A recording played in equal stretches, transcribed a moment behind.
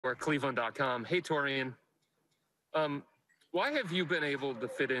or Cleveland.com. Hey, Taurean. Um, why have you been able to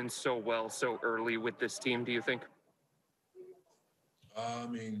fit in so well so early with this team, do you think?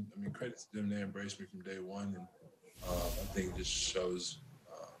 Credit to them. They embraced me from day one, and I think it just shows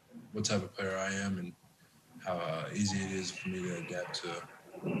what type of player I am and how easy it is for me to adapt to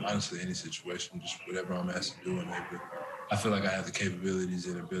honestly any situation, just whatever I'm asked to do. And I feel like I have the capabilities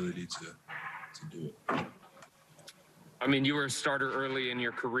and ability to do it. I mean, you were a starter early in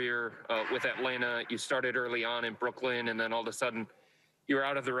your career with Atlanta. You started early on in Brooklyn, and then all of a sudden you were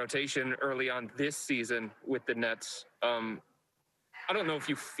out of the rotation early on this season with the Nets. I don't know if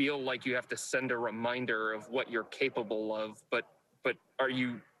you feel like you have to send a reminder of what you're capable of, but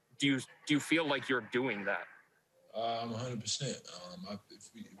do you feel like you're doing that? 100%. If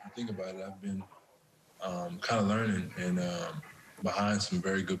you think about it, I've been kind of learning and behind some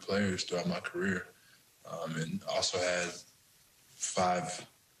very good players throughout my career. And also had 5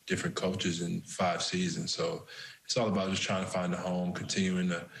 different coaches in 5 seasons. So it's all about just trying to find a home, continuing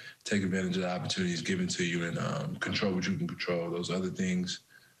to take advantage of the opportunities given to you and control what you can control. Those other things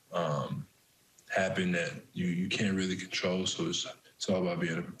happen that you can't really control. So it's all about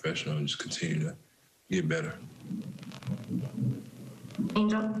being a professional and just continue to get better.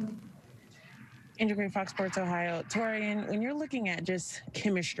 Angel Green, Fox Sports Ohio. Taurean, when you're looking at just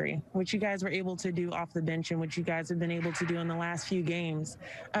chemistry, which you guys were able to do off the bench and what you guys have been able to do in the last few games,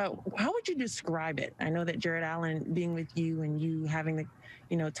 how would you describe it? I know that Jared Allen being with you and you having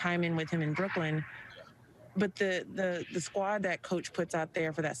the, time in with him in Brooklyn, but the squad that coach puts out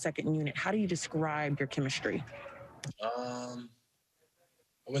there for that second unit, how do you describe your chemistry? I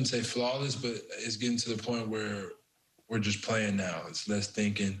wouldn't say flawless, but it's getting to the point where we're just playing now. It's less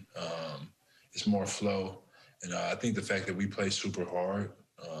thinking. It's more flow. And I think the fact that we play super hard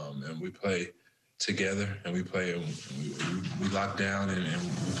and we play together and we lock down and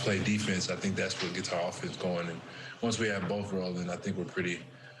we play defense, I think that's what gets our offense going. And once we have both rolling, I think we're pretty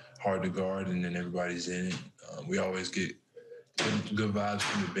hard to guard and then everybody's in it. We always get good vibes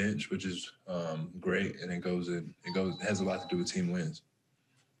from the bench, which is great. And it has a lot to do with team wins.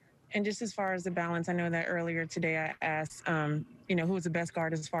 And just as far as the balance, I know that earlier today I asked, who was the best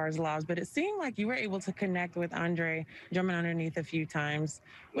guard as far as lobs, but it seemed like you were able to connect with Andre Drummond underneath a few times.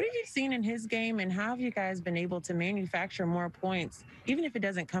 What have you seen in his game, and how have you guys been able to manufacture more points, even if it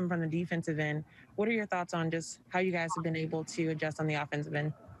doesn't come from the defensive end? What are your thoughts on just how you guys have been able to adjust on the offensive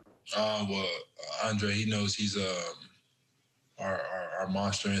end? Andre, he knows he's our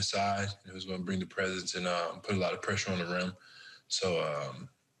monster inside, and who's going to bring the presence and put a lot of pressure on the rim. So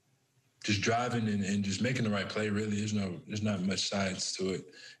just driving and just making the right play, really. There's not much science to it.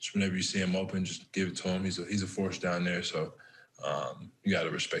 Just whenever you see him open, just give it to him. He's a force down there, so you got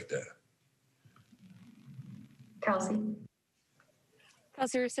to respect that.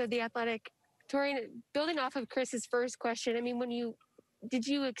 Kelsey Russo, The Athletic. Taurean, building off of Chris's first question, I mean, did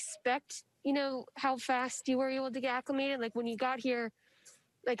you expect, how fast you were able to get acclimated? Like when you got here,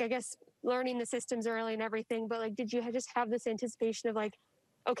 like I guess learning the systems early and everything, but like did you just have this anticipation of like,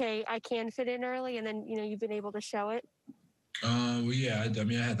 okay, I can fit in early, and then, you've been able to show it? I had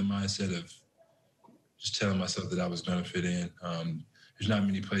the mindset of just telling myself that I was going to fit in. There's not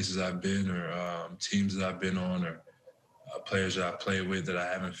many places I've been or teams that I've been on or players that I've played with that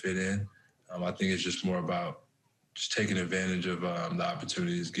I haven't fit in. I think it's just more about just taking advantage of the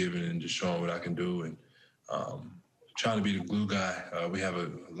opportunities given and just showing what I can do and trying to be the glue guy. We have a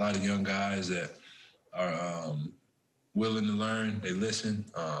lot of young guys that are willing to learn. They listen,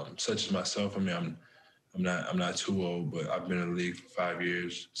 such as myself. I'm not too old, but I've been in the league for 5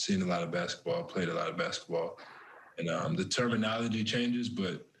 years, seen a lot of basketball, played a lot of basketball. And the terminology changes,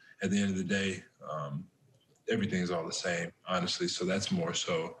 but at the end of the day, everything's all the same, honestly. So that's more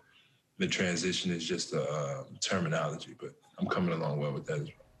so the transition is just the terminology, but I'm coming along well with that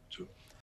too.